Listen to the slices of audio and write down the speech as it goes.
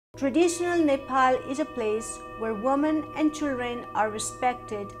Traditional Nepal is a place where women and children are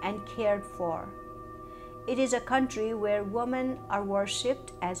respected and cared for. It is a country where women are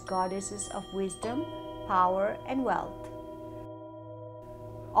worshipped as goddesses of wisdom, power, and wealth.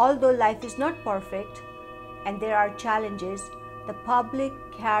 Although life is not perfect and there are challenges, the public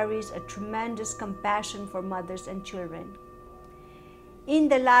carries a tremendous compassion for mothers and children. In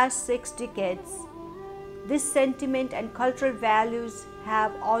the last 6 decades, this sentiment and cultural values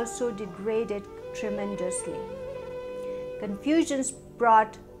have also degraded tremendously. Confusions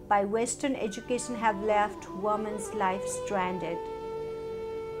brought by Western education have left women's lives stranded.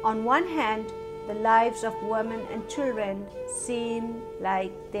 On one hand, the lives of women and children seem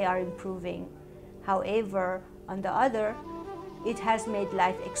like they are improving. However, on the other, it has made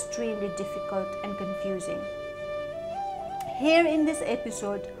life extremely difficult and confusing. Here in this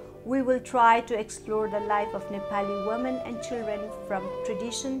episode, we will try to explore the life of Nepali women and children from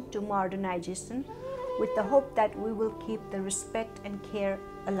tradition to modernization, with the hope that we will keep the respect and care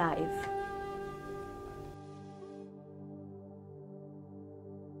alive.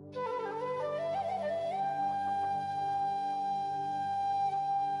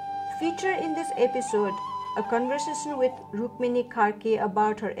 Featured in this episode, a conversation with Rukmini Karki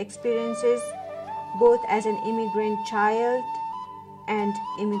about her experiences both as an immigrant child and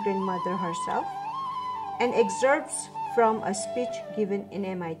immigrant mother herself, and excerpts from a speech given in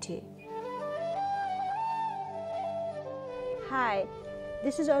MIT. Hi,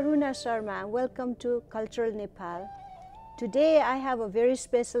 this is Aruna Sharma. Welcome to Cultural Nepal. Today I have a very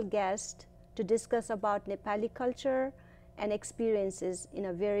special guest to discuss about Nepali culture and experiences in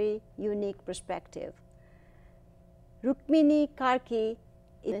a very unique perspective. Rukmini Karki,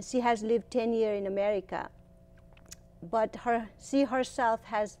 she has lived 10 years in America, but she herself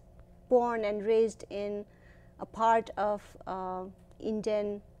has born and raised in a part of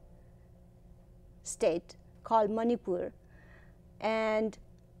Indian state called Manipur, and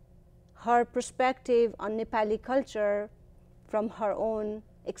her perspective on Nepali culture from her own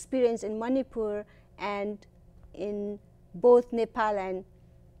experience in Manipur and in both Nepal and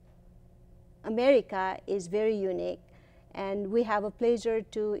America is very unique, and we have a pleasure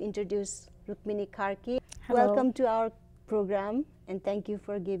to introduce Rukmini Karki. Hello. Welcome to our program, and thank you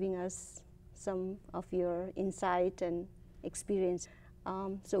for giving us some of your insight and experience.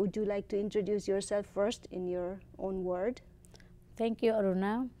 So would you like to introduce yourself first in your own word? Thank you,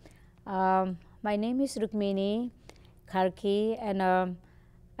 Aruna. My name is Rukmini Karki, and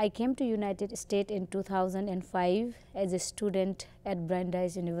I came to United States in 2005 as a student at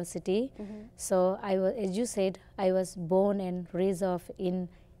Brandeis University. So I was, as you said, I was born and raised up in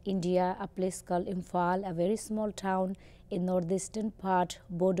India, a place called Imphal, a very small town in northeastern part,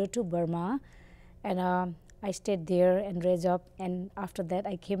 border to Burma. And I stayed there and raised up, and after that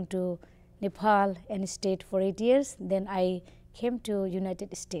I came to Nepal and stayed for 8 years. Then I came to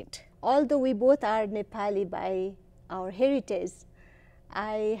United States. Although we both are Nepali by our heritage,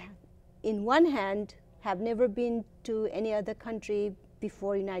 I, in one hand, have never been to any other country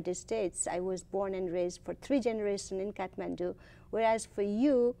before United States. I was born and raised for 3 generations in Kathmandu, whereas for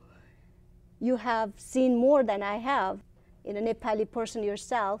you, you have seen more than I have in a Nepali person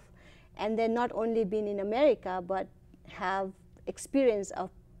yourself, and then not only been in America, but have experience of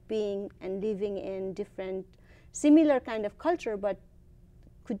being and living in different, similar kind of culture. But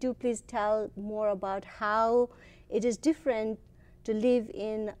could you please tell more about how it is different to live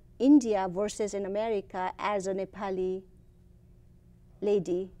in India versus in America as a Nepali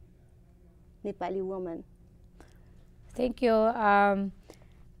lady, Nepali woman? Thank you.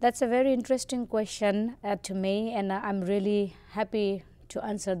 That's a very interesting question to me, and I'm really happy to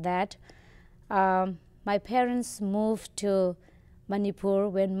answer that. My parents moved to Manipur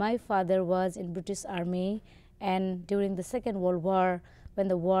when my father was in British Army, and during the Second World War, when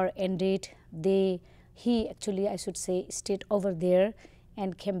the war ended, he actually, I should say, stayed over there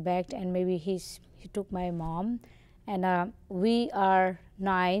and came back, and maybe he took my mom. And we are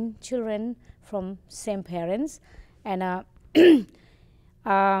 9 children from same parents. And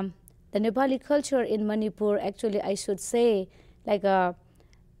the Nepali culture in Manipur, actually, I should say, like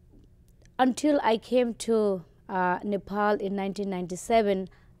until I came to Nepal in 1997,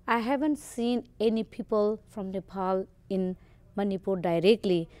 I haven't seen any people from Nepal in Manipur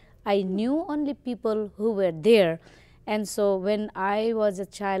directly. I knew only people who were there. And so when I was a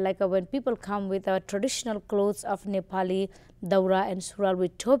child, like when people come with traditional clothes of Nepali, daura and sural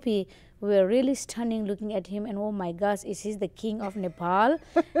with topi, we were really stunning looking at him, and oh my gosh, is he the king of Nepal?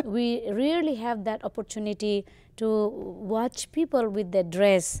 We rarely have that opportunity to watch people with their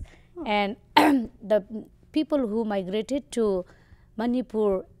dress. And the people who migrated to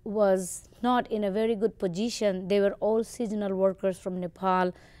Manipur was not in a very good position. They were all seasonal workers from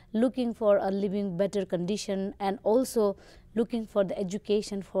Nepal, looking for a living better condition and also looking for the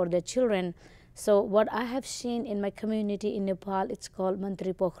education for their children. So what I have seen in my community in Nepal, it's called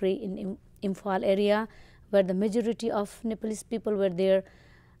Mantri Pokhri in Imphal area, where the majority of Nepalese people were there.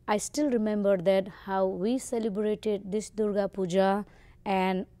 I still remember that how we celebrated this Durga Puja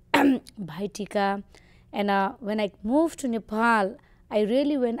and Bhaitika. And when I moved to Nepal,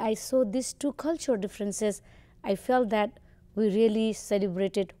 when I saw these two cultural differences, I felt that we really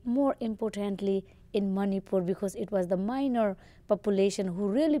celebrated more importantly in Manipur, because it was the minor population who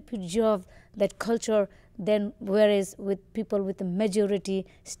really preserved that culture than whereas with people with the majority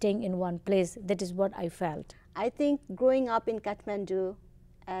staying in one place. That is what I felt. I think growing up in Kathmandu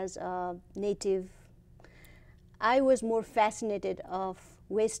as a native, I was more fascinated of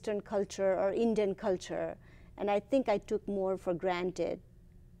Western culture or Indian culture, and I think I took more for granted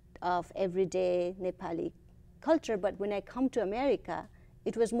of everyday Nepali culture. But when I come to America,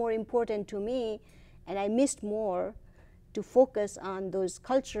 it was more important to me, and I missed more to focus on those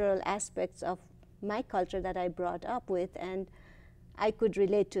cultural aspects of my culture that I brought up with, and I could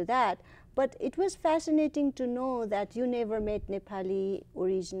relate to that. But it was fascinating to know that you never met Nepali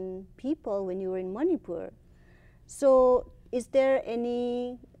origin people when you were in Manipur. So is there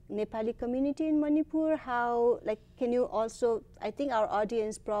any Nepali community in Manipur? How, like, can you also, I think our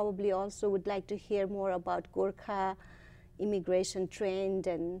audience probably also would like to hear more about Gorkha immigration trend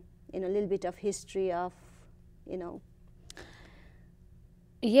and, a little bit of history of,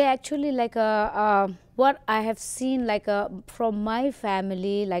 Yeah, actually, what I have seen, from my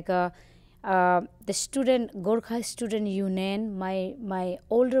family, the student Gorkha Student Union. My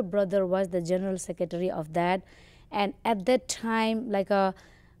older brother was the general secretary of that, and at that time,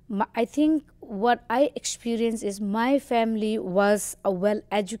 I think what I experienced is my family was a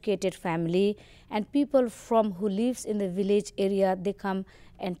well-educated family, and people from who lives in the village area, they come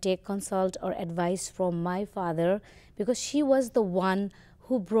and take consult or advice from my father, because she was the one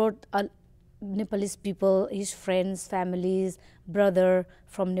who brought Nepalese people, his friends, families, brother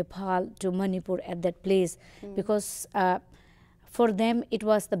from Nepal to Manipur at that place, because for them it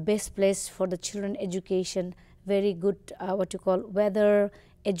was the best place for the children education, very good weather,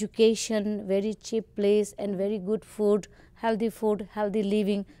 education, very cheap place, and very good food, healthy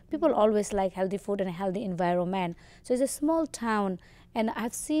living. People always like healthy food and a healthy environment. So it's a small town, and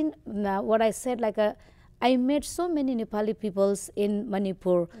I've seen what I said, I met so many Nepali peoples in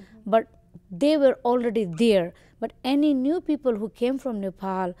Manipur, but they were already there. But any new people who came from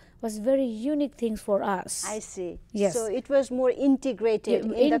Nepal was very unique things for us. I see. Yes. So it was more integrated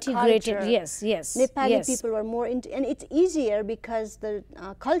in the culture. Yes. Nepali people were more, and it's easier because the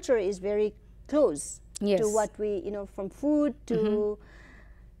culture is very close to what we, from food to,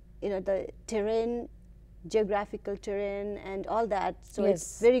 the terrain, geographical terrain and all that. So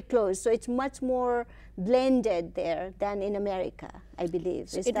it's very close. So it's much more blended there than in America, I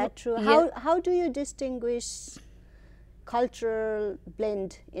believe. Is that true? Yeah. How do you distinguish cultural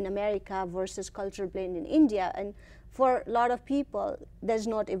blend in America versus cultural blend in India? And for a lot of people, there's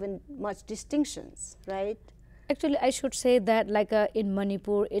not even much distinctions, right? Actually, I should say that in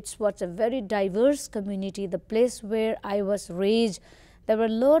Manipur, it's a very diverse community. The place where I was raised, there were a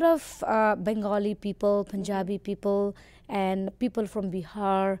lot of Bengali people, Punjabi people, and people from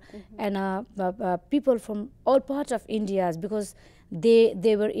Bihar, and people from all parts of India, because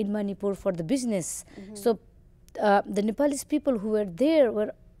they were in Manipur for the business. So the Nepalese people who were there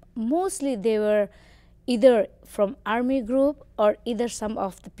were mostly, they were either from army group or either some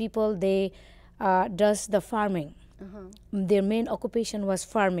of the people they does the farming. Their main occupation was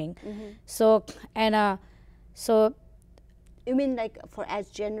farming. So you mean for as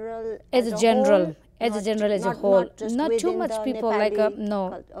a general, as a whole, not too much people Nepali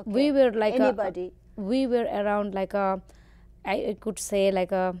no. Okay. We were anybody. We were around I could say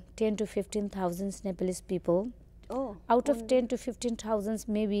 10 to 15,000 Nepalese people. Oh, out of 10 to 15,000,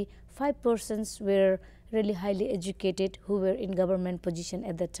 maybe 5% were really highly educated who were in government position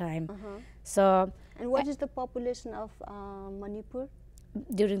at that time. So, and what is the population of Manipur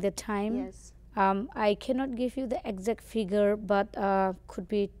during that time? Yes. I cannot give you the exact figure, but could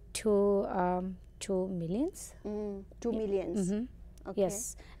be 2 millions. 2 millions. Okay.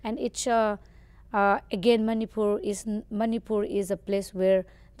 Yes, and it's again Manipur is a place where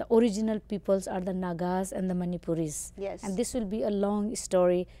the original peoples are the Nagas and the Manipuris. Yes. And this will be a long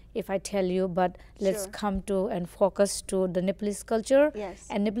story if I tell you, but let's come to and focus to the Nepalese culture. Yes.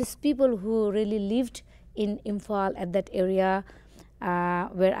 And Nepalese people who really lived in Imphal at that area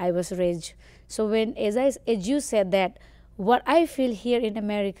where I was raised. So as you said that what I feel here in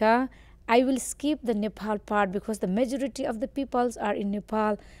America, I will skip the Nepal part because the majority of the peoples are in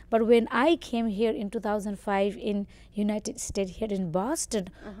Nepal. But when I came here in 2005 in United States, here in Boston,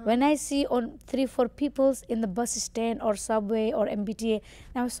 when I see on 3-4 peoples in the bus stand or subway or MBTA,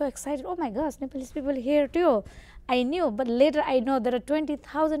 I was so excited. Oh my gosh, Nepalese people here too. I knew, but later I know there are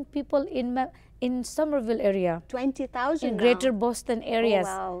 20,000 people in Somerville area. 20,000 in Greater Boston areas.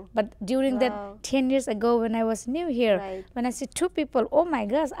 Oh, wow. But during that 10 years ago when I was new here, Right. when I see 2 people, oh my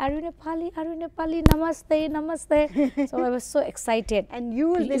gosh, are you Nepali, namaste, namaste. So I was so excited. And you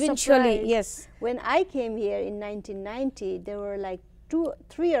will be Eventually, surprised. yes. When I came here in 1990, there were like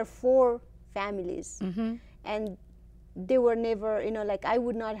 3 or 4 families. And they were never, like I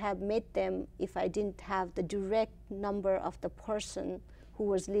would not have met them if I didn't have the direct number of the person who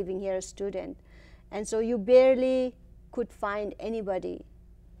was living here, a student. And so you barely could find anybody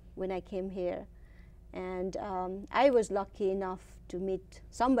when I came here. And I was lucky enough to meet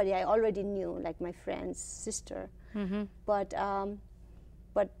somebody I already knew, like my friend's sister. But I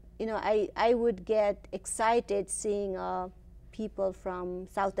would get excited seeing people from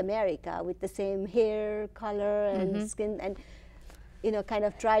South America with the same hair color and skin, and kind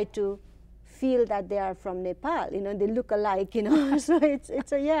of try to feel that they are from Nepal. They look alike. So it's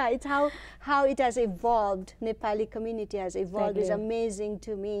how it has evolved. Nepali community has evolved. Exactly. Is amazing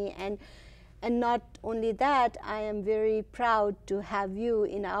to me, and not only that, I am very proud to have you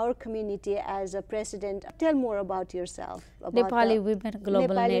in our community as a president. Tell more about yourself. About Nepali Women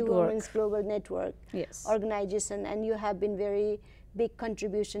Global Nepali Network. Women's Global Network. Yes. Organization, and you have been very big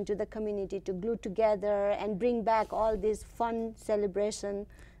contribution to the community to glue together and bring back all this fun celebration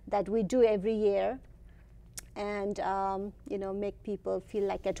that we do every year, and make people feel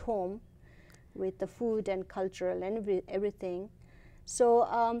like at home with the food and cultural and everything.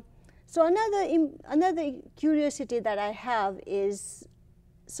 So so another curiosity that I have is,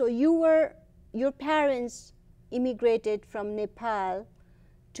 so your parents immigrated from Nepal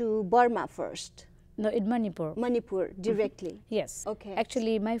to Burma first. No, in Manipur. Manipur, directly. Yes. Okay.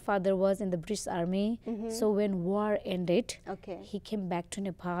 Actually, my father was in the British Army. So when war ended, Okay. he came back to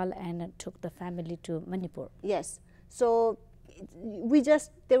Nepal and took the family to Manipur. Yes. So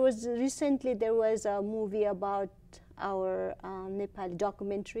there was a movie about our Nepali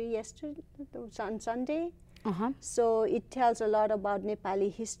documentary yesterday, on Sunday. So it tells a lot about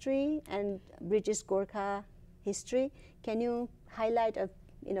Nepali history and British Gorkha history. Can you highlight a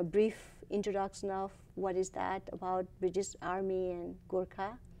brief introduction of what is that about British Army and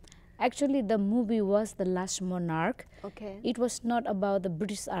Gorkha? Actually, the movie was The Last Monarch. Okay. It was not about the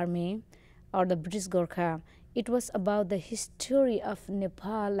British Army or the British Gorkha. It was about the history of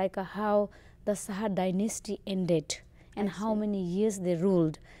Nepal, like how the Shah dynasty ended and how many years they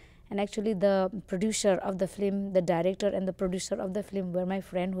ruled. And actually the producer of the film, the director and the producer of the film were my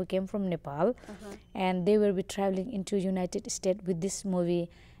friend who came from Nepal. And they will be traveling into United States with this movie.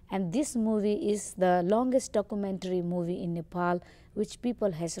 And this movie is the longest documentary movie in Nepal, which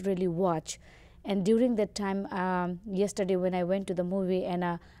people has really watched. And during that time, yesterday when I went to the movie, and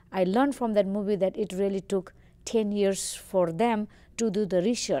I learned from that movie that it really took 10 years for them to do the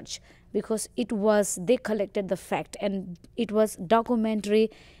research, because they collected the fact, and it was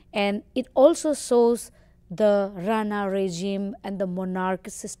documentary, and it also shows the Rana regime and the monarch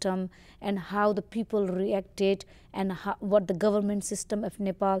system and how the people reacted and what the government system of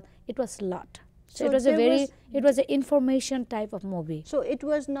Nepal. It was a lot. So it was an information type of movie. So there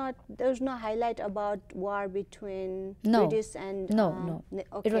was no highlight about war between British and no.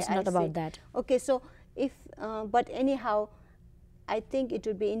 Okay, it was not about that. Okay, so but anyhow, I think it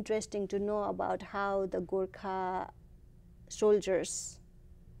would be interesting to know about how the Gorkha soldiers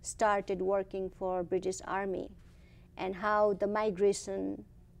started working for British Army, and how the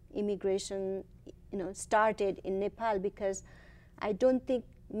immigration started in Nepal, because I don't think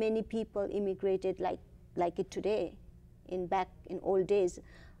many people immigrated like it today back in old days,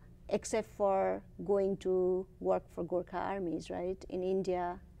 except for going to work for Gorkha armies, right, in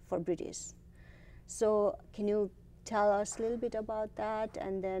India for British. So can you tell us a little bit about that,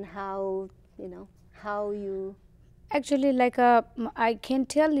 and then how you... Actually, I can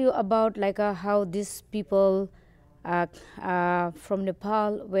tell you about how these people from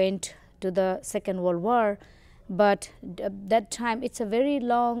Nepal went to the Second World War, but that time, it's a very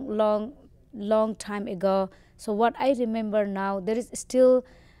long time ago. So what I remember now, there is still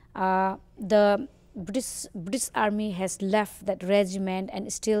the British Army has left that regiment, and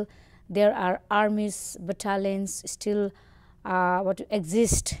still there are armies, battalions still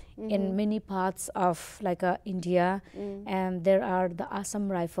exist in many parts of India. And there are the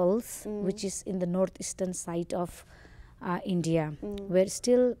Assam Rifles, which is in the northeastern side of India, where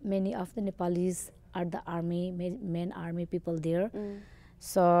still many of the Nepalis are the army, main army people there.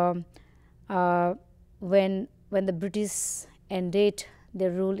 So when the British ended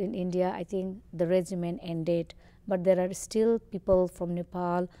their rule in India, I think the regiment ended. But there are still people from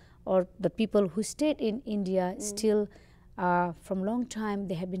Nepal, or the people who stayed in India still from long time.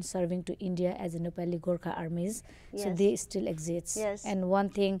 They have been serving to India as a Nepali Gorkha armies. Yes. So they still exist. Yes. And one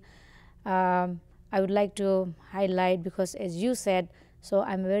thing I would like to highlight, because as you said, so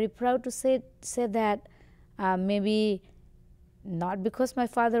I'm very proud to say that maybe not because my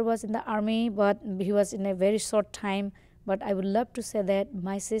father was in the army, but he was in a very short time. But I would love to say that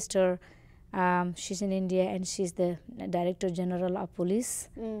my sister, she's in India and she's the Director General of Police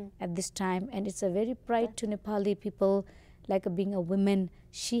at this time. And it's a very pride to Nepali people, like being a woman.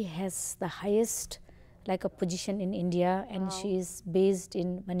 She has the highest like a position in India, and she is based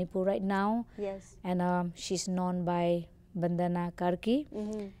in Manipur right now. Yes. And she's known by Bandana Karki.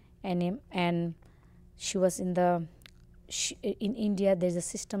 And she was in the in India. There's a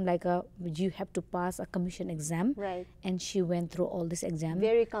system like you have to pass a commission exam, Right. and she went through all this exam.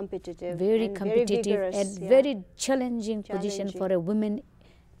 Very competitive. Very and competitive very vigorous, and very challenging position Challenging. for a woman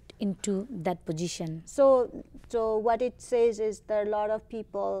into that position. So what it says is there are a lot of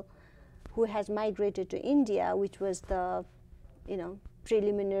people who has migrated to India, which was the,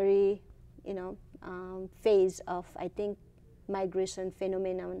 preliminary, phase of, I think, migration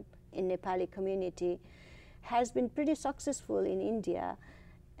phenomenon in Nepali community, has been pretty successful in India,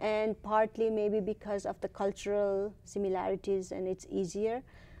 and partly maybe because of the cultural similarities and it's easier.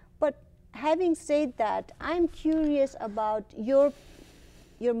 But having said that, I'm curious about your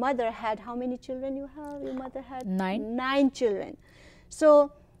mother had, how many children you have? Your mother had 9. 9 children.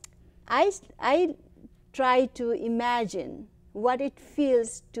 So I try to imagine what it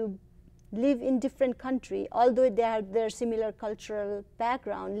feels to live in different country, although they have their similar cultural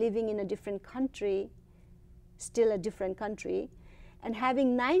background, living in a different country, still a different country, and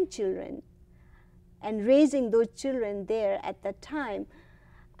having 9 children and raising those children there at that time.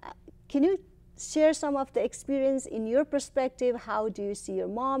 Can you share some of the experience in your perspective? How do you see your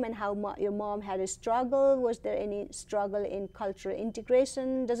mom, and how your mom had a struggle? Was there any struggle in cultural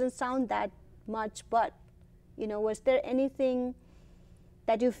integration? Doesn't sound that much, but was there anything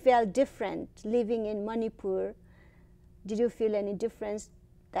that you felt different living in Manipur? Did you feel any difference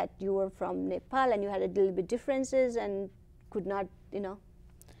that you were from Nepal and you had a little bit differences and could not,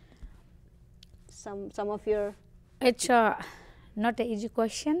 some of your... It's not an easy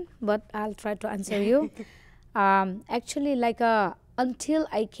question, but I'll try to answer you. Actually, until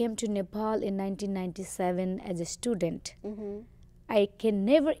I came to Nepal in 1997 as a student, I can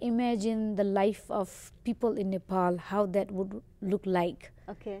never imagine the life of people in Nepal, how that would look like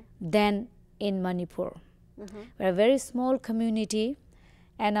than in Manipur. We're a very small community,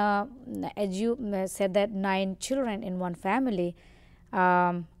 and as you said that 9 children in one family,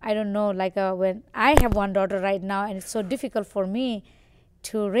 I don't know, when I have one daughter right now, and it's so difficult for me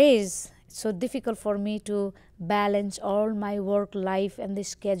to raise, so difficult for me to balance all my work life and the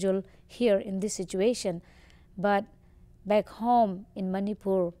schedule here in this situation. But back home in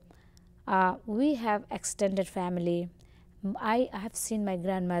Manipur, we have extended family. I have seen my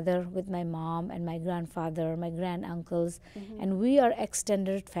grandmother with my mom and my grandfather, my granduncles, and we are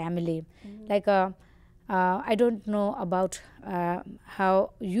extended family. I don't know about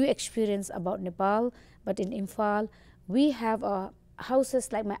how you experience about Nepal, but in Imphal, we have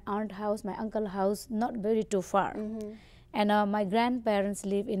houses like my aunt house, my uncle house, not very too far. And my grandparents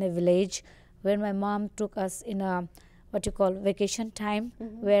live in a village where my mom took us in a vacation time,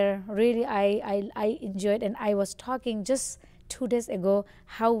 where really I enjoyed. And I was talking just 2 days ago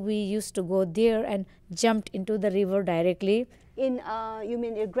how we used to go there and jumped into the river directly. You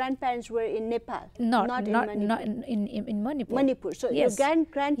mean your grandparents were in Nepal? Not in Manipur. Manipur. So yes. Your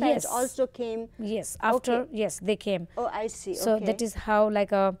grandparents also came? Yes, after, yes, they came. Oh, I see. So that is how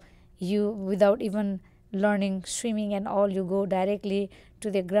you, without even learning swimming and all, you go directly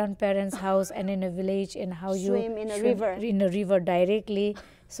to the grandparents' house and in a village, and how you swim in a river directly.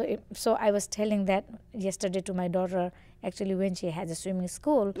 So I was telling that yesterday to my daughter, actually, when she has a swimming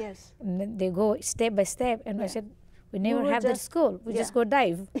school. Yes. They go step by step, and I said, we never have that school. We just go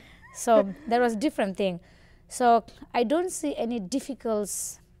dive. So that was different thing. So I don't see any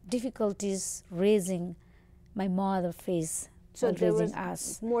difficulties raising my mother face. So there raising was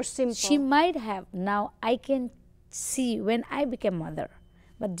us. More simple. She might have. Now I can see when I became mother,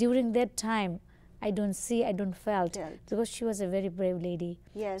 but during that time, I don't see, I don't felt, because she was a very brave lady.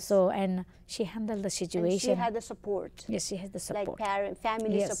 Yes. So, and she handled the situation. And she had the support. Yes, she had the support. Like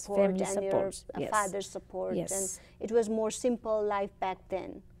family support, and your father's support. Yes. And it was more simple life back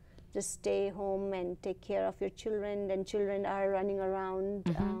then. Just stay home and take care of your children. And children are running around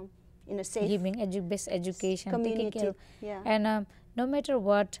in a safe, giving best education, community. Taking care of, and no matter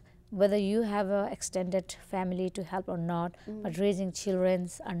what, whether you have an extended family to help or not, but raising children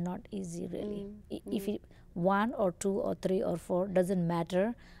are not easy really. If it, 1 or 2 or 3 or 4 doesn't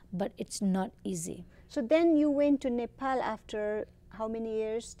matter, but it's not easy. So then you went to Nepal after how many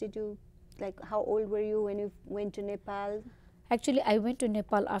years did you, like how old were you when you went to Nepal? Actually, I went to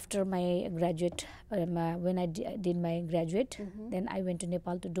Nepal after my graduate, when I did my graduate, then I went to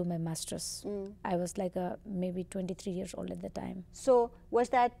Nepal to do my master's. I was like maybe 23 years old at the time. So was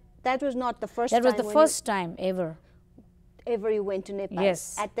that was not the first time? That was the first time ever. Ever you went to Nepal?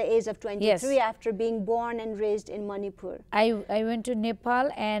 Yes. At the age of 23, after being born and raised in Manipur? I went to Nepal,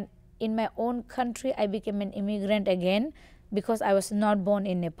 and in my own country, I became an immigrant again, because I was not born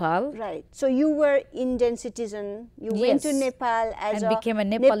in Nepal. Right. So you were Indian citizen. You went to Nepal as and became a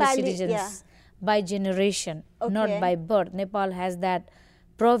Nepali citizen by generation, not by birth. Nepal has that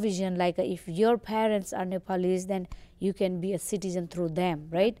provision, like if your parents are Nepalese, then you can be a citizen through them,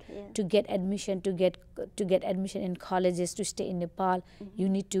 right? To get admission, to get admission in colleges, to stay in Nepal, you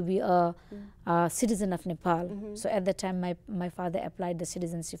need to be a citizen of Nepal. So at the time, my father applied the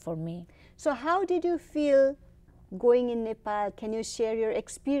citizenship for me. So how did you feel going in Nepal? Can you share your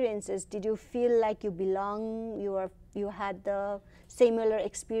experiences? Did you feel like you belong? You had the similar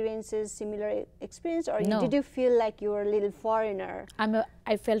experiences, or did you feel like you were a little foreigner?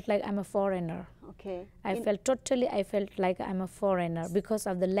 I felt like I'm a foreigner. Okay. I felt like I'm a foreigner because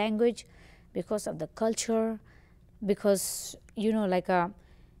of the language, because of the culture, because like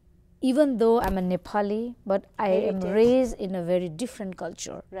even though I'm a Nepali, but I am raised in a very different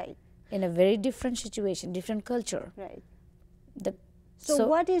culture. Right. In a very different situation, different culture. Right. So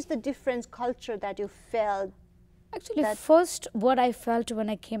what is the different culture that you felt? Actually, first, what I felt when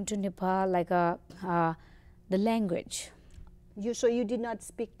I came to Nepal, like the language. So you did not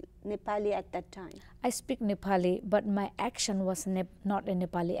speak Nepali at that time? I speak Nepali, but my action was not a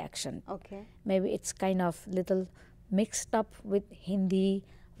Nepali action. Okay. Maybe it's kind of little mixed up with Hindi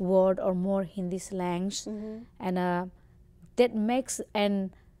word or more Hindi slangs, and that makes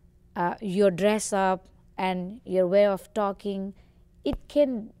your dress up and your way of talking,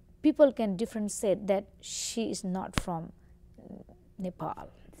 people can differentiate that she is not from Nepal.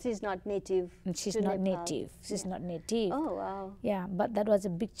 She's not native. She's not native. She's not native. Oh, wow. Yeah, but that was a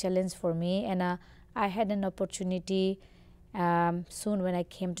big challenge for me, and I had an opportunity soon when I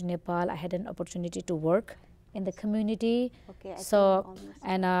came to Nepal. I had an opportunity to work in the community. Okay.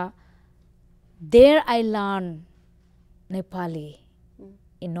 There I learned Nepali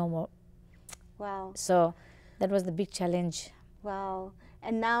in no more. Wow. So that was the big challenge. Wow.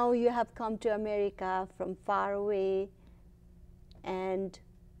 And now you have come to America from far away and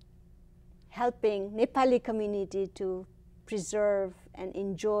helping Nepali community to preserve and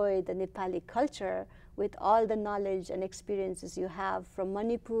enjoy the Nepali culture with all the knowledge and experiences you have from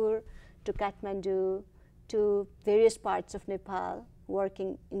Manipur to Kathmandu to various parts of Nepal,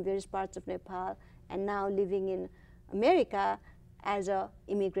 working in various parts of Nepal, and now living in America as an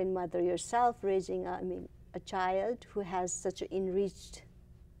immigrant mother yourself, raising a child who has such enriched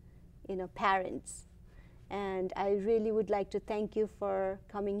parents. And I really would like to thank you for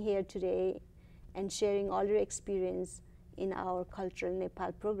coming here today and sharing all your experience in our Cultural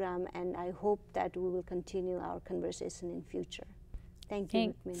Nepal program, and I hope that we will continue our conversation in future. Thank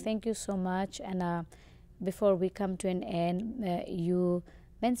you, Rukmini. Thank you so much. And before we come to an end, you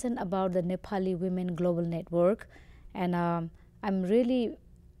mentioned about the Nepali Women Global Network, and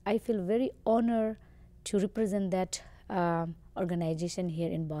I feel very honored to represent that organization here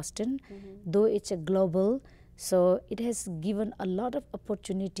in Boston. Though it's a global, so it has given a lot of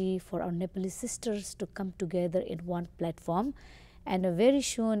opportunity for our Nepali sisters to come together in one platform. And very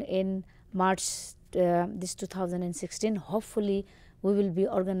soon in March this 2016, hopefully we will be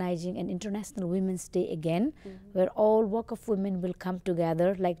organizing an International Women's Day again, where all walk of women will come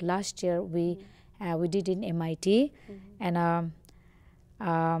together. Like last year we did in MIT, and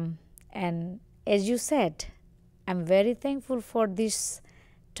as you said, I'm very thankful for this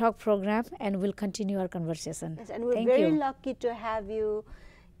talk program, and we'll continue our conversation. Yes, and we're very lucky to have you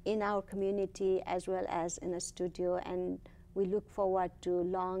in our community as well as in a studio, and we look forward to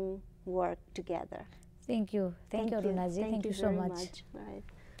long work together. Thank you. Thank you, Arunaji. Thank you so much. All right.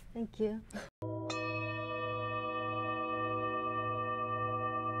 Thank you.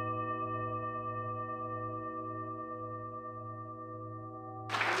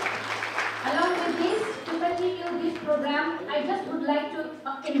 program, I just would like to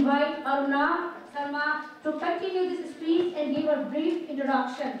invite Aruna Sharma to continue this speech and give a brief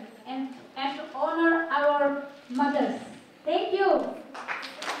introduction and to honor our mothers. Thank you.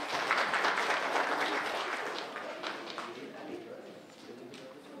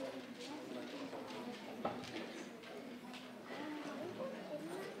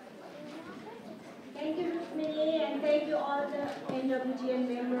 Thank you, Rukmini, and thank you all the NWGN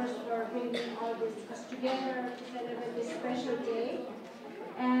members for bringing all us together to celebrate this special day.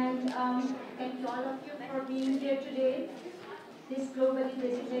 And thank you all of you for being here today, this globally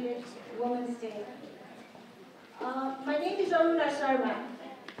designated Women's Day. My name is Aruna Sharma,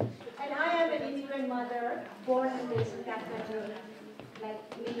 and I am an immigrant mother born and raised in Kathmandu, like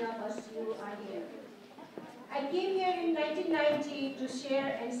many of us, you are here. I came here in 1990 to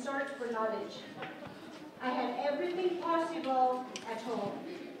share and search for knowledge. I had everything possible at home.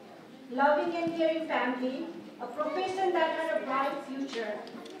 Loving and caring family, a profession that had a bright future,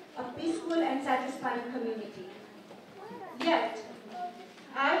 a peaceful and satisfying community. Yet,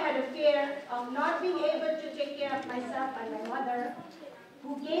 I had a fear of not being able to take care of myself and my mother,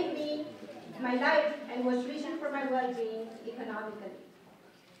 who gave me my life and was reason for my well-being economically.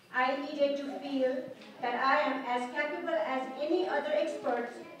 I needed to feel that I am as capable as any other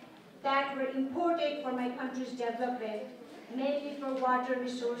experts that were imported for my country's development, mainly for water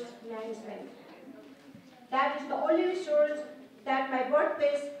resource management. That is the only resource that my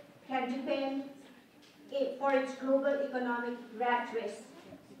birthplace can depend for its global economic rat race.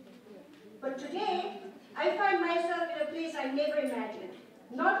 But today, I find myself in a place I never imagined,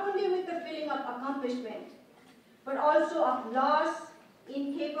 not only with the feeling of accomplishment, but also of loss,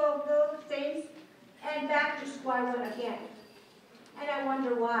 incapable sense, and back to square one again. And I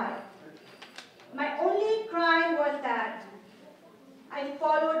wonder why. My only crime was that I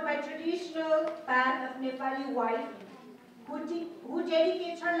followed my traditional path of Nepali wife who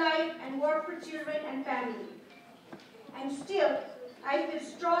dedicates her life and work for children and family. And still, I feel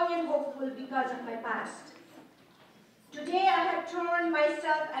strong and hopeful because of my past. Today, I have turned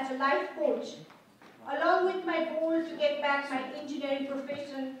myself as a life coach, along with my goal to get back my engineering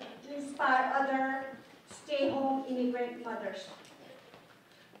profession to inspire other stay-home immigrant mothers.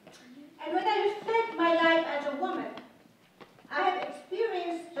 And when I reflect my life as a woman, I have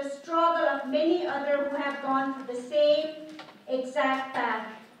experienced the struggle of many others who have gone through the same exact path,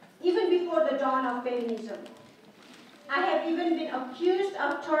 even before the dawn of feminism. I have even been accused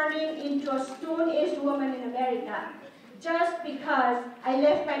of turning into a stone-aged woman in America, just because I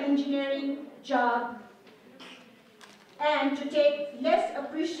left my engineering job and to take less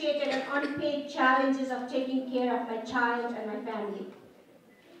appreciated and unpaid challenges of taking care of my child and my family.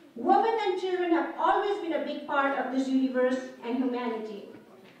 Women and children have always been a big part of this universe and humanity.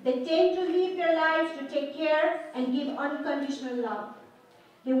 They tend to live their lives to take care and give unconditional love.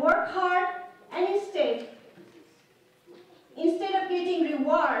 They work hard and instead of getting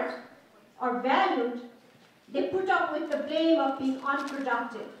reward or valued, they put up with the blame of being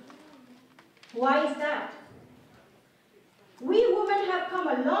unproductive. Why is that? We women have come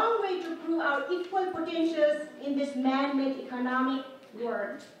a long way to prove our equal potentials in this man-made economic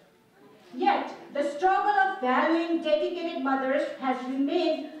world. Yet, the struggle of valuing dedicated mothers has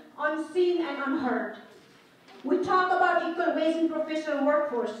remained unseen and unheard. We talk about equal wage in professional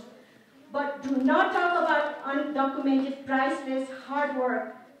workforce, but do not talk about undocumented, priceless hard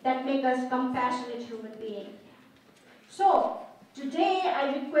work that make us compassionate human beings. So, today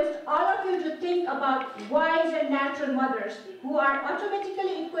I request all of you to think about wise and natural mothers who are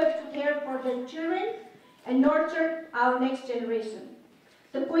automatically equipped to care for their children and nurture our next generation.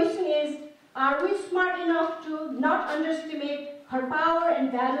 The question is, are we smart enough to not underestimate her power and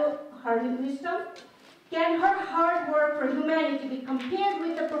value her wisdom? Can her hard work for humanity be compared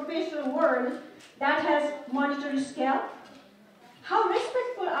with the professional world that has monetary scale? How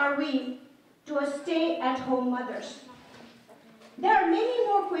respectful are we to a stay-at-home mothers? There are many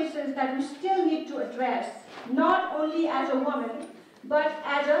more questions that we still need to address, not only as a woman, but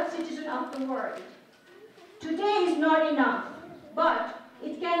as a citizen of the world. Today is not enough, but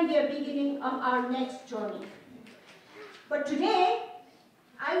it can be a beginning of our next journey. But today,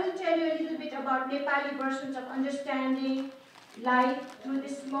 I will tell you a little bit about Nepali versions of understanding life through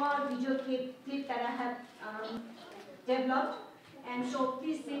this small video clip that I have developed. And so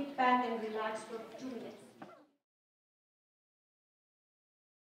please sit back and relax for 2 minutes.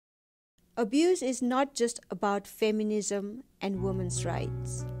 Abuse is not just about feminism and women's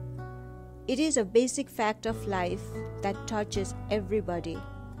rights. It is a basic fact of life that touches everybody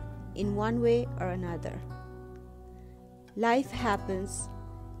in one way or another. Life happens,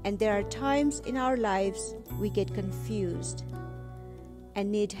 And there are times in our lives we get confused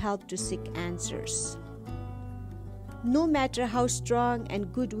and need help to seek answers. No matter how strong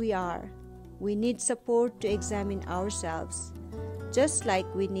and good we are, we need support to examine ourselves, just like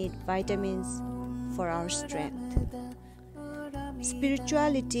we need vitamins for our strength.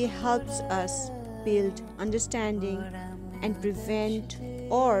 Spirituality helps us build understanding and prevent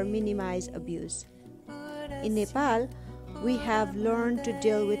or minimize abuse. In Nepal, we have learned to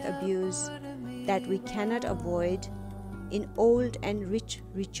deal with abuse that we cannot avoid in old and rich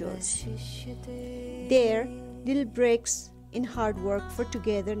rituals. There, little breaks in hard work for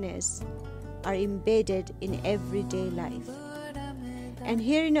togetherness are embedded in everyday life. And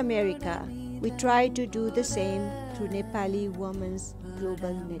here in America, we try to do the same through Nepali Women's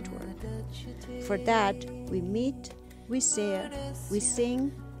Global Network. For that, we meet, we share, we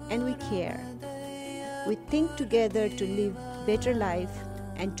sing, and we care. We think together to live better life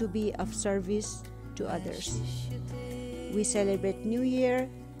and to be of service to others. We celebrate New Year,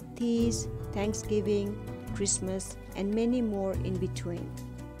 Teas, Thanksgiving, Christmas, and many more in between.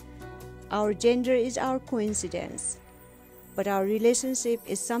 Our gender is our coincidence, but our relationship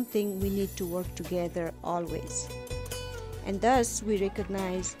is something we need to work together always. And thus we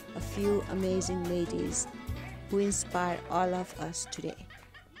recognize a few amazing ladies who inspire all of us today.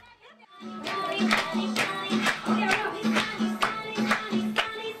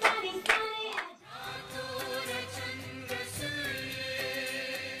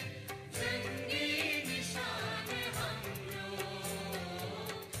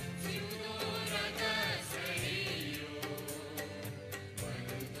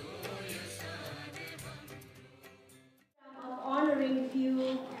 Honoring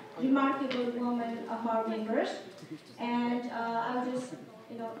few remarkable women of our members, and I'll just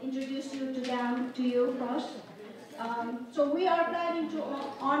introduce you to you first. So we are planning to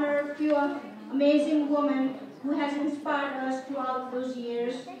honor a few amazing women who has inspired us throughout those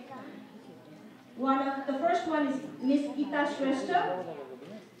years. The first one is Miss Gita Shrestha.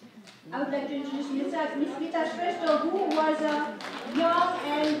 I would like to introduce Miss Gita Shrestha, who was a young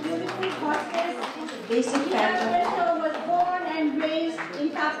and beautiful hostess. Gita Shrestha was born and raised in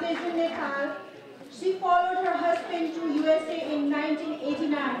Kaplezun, Nepal. She followed her husband to USA in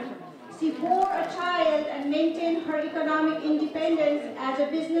 1989. She bore a child and maintained her economic independence as a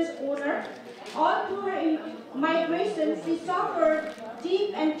business owner. All through her migration, she suffered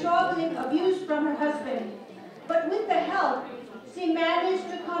deep and troubling abuse from her husband. But with the help, she managed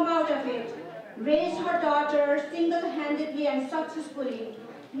to come out of it, raise her daughter single-handedly and successfully.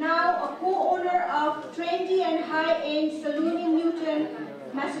 Now a co-owner of trendy and high-end saloon in Newton,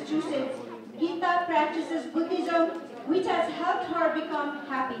 Massachusetts, Gita practices Buddhism, which has helped her become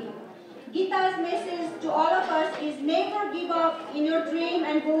happy. Gita's message to all of us is never give up in your dream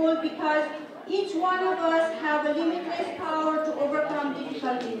and goal, because each one of us have a limitless power to overcome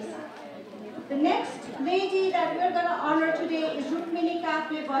difficulties. The next lady that we're going to honor today is Rukmini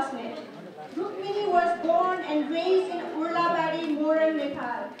Bosnet. Rukmini was born and raised in Urlabari, Moran,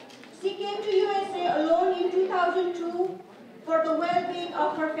 Nepal. She came to USA alone in 2002 for the well-being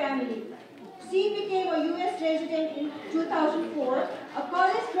of her family. She became a US resident in 2004, a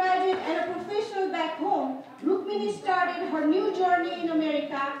college graduate and a professional back home. Rukmini started her new journey in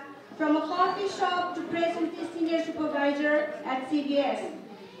America from a coffee shop to presently senior supervisor at CBS.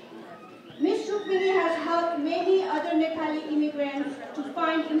 Ms. Rukmini has helped many other Nepali immigrants to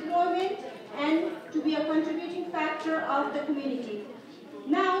find employment and to be a contributing factor of the community.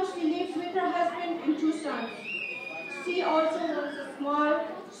 Now she lives with her husband and 2 sons. She also owns a small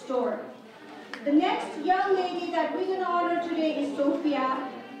store. The next young lady that we're going to honor today is Sophia.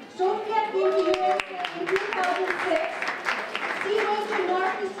 Sophia came to USA in 2006. She went to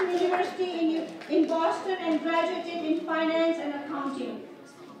Northeastern University in Boston and graduated in finance and accounting.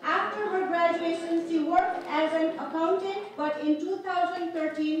 After her graduation, she worked as an accountant, but in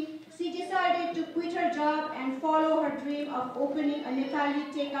 2013, she decided to quit her job and follow her dream of opening a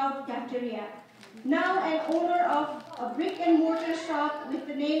Nepali takeout cafeteria. Now an owner of a brick-and-mortar shop with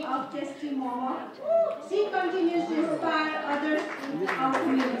the name of Tasty Mama, she continues to inspire others in our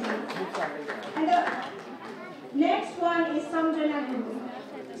community. And the next one is Samjana Guru.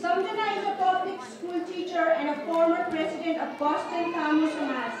 Samjana is a public school teacher and a former president of Boston Tamil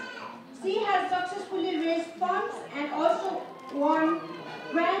Samaj. She has successfully raised funds and also won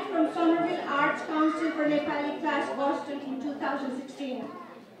grant from Somerville Arts Council for Nepali Class Boston in 2016.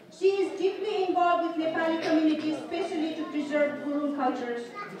 She is deeply involved with Nepali community, especially to preserve Gurung cultures,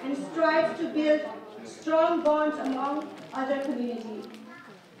 and strives to build strong bonds among other communities.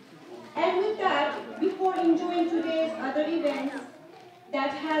 And with that, before enjoying today's other events,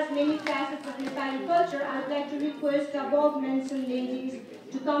 that has many facets of Nepali culture, I would like to request the above mentioned ladies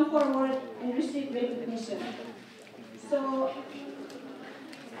to come forward and receive recognition. So,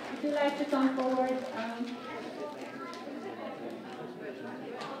 if you'd like to come forward.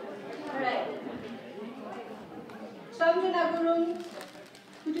 Alright. Samjana Gurung,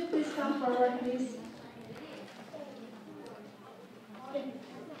 could you please come forward, please?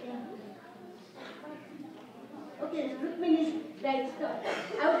 Okay, Rukmini, right.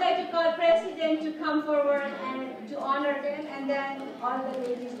 I would like to call President to come forward and to honor them, and then all the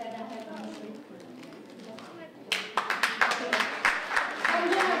ladies that I have on the screen.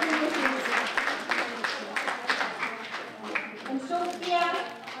 And Sophia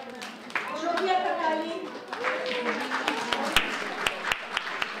Kakali,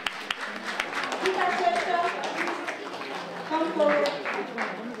 Gita Shrestha, come forward.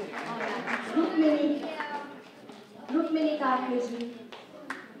 Rukmini Karki.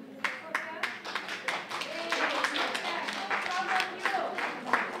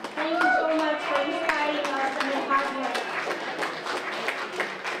 Thank you so much for inspiring us and your hard work.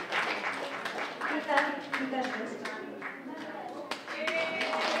 Gita Shrestha.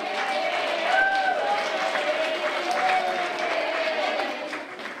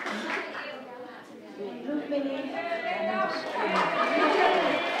 Rukmini.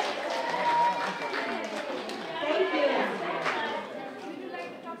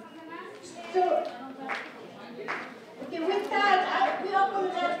 So, okay, with that, we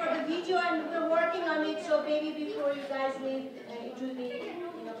apologize for the video and we're working on it, so maybe before you guys leave, it will be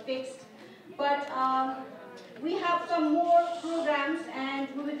fixed. But we have some more programs and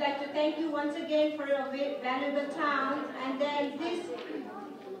we would like to thank you once again for your valuable time. And then this,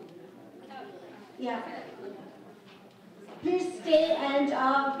 please stay, and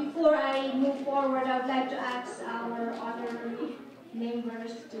before I move forward, I would like to ask our honorary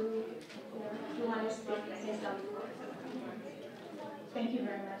members to want to say something. Thank you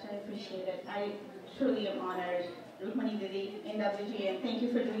very much. I appreciate it. I truly am honored. Rukmini Didi, NWGN, thank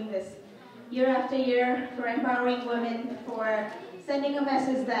you for doing this year after year, for empowering women, for sending a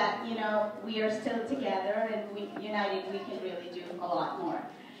message that, we are still together and united, we can really do a lot more.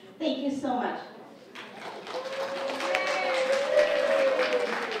 Thank you so much.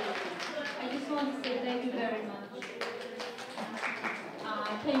 I just want to say thank you very much.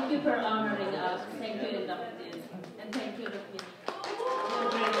 Thank you for honoring us. Thank you, NWGN. And thank you, Rukmini.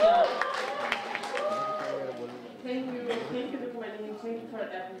 Great job. Thank you, Rukmini. Thank you for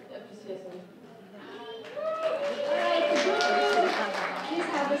appreciation. Please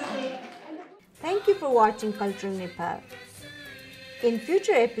have a seat. Thank you for watching Cultural Nepal. In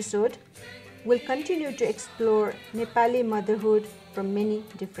future episode, we'll continue to explore Nepali motherhood from many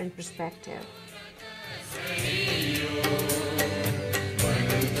different perspectives.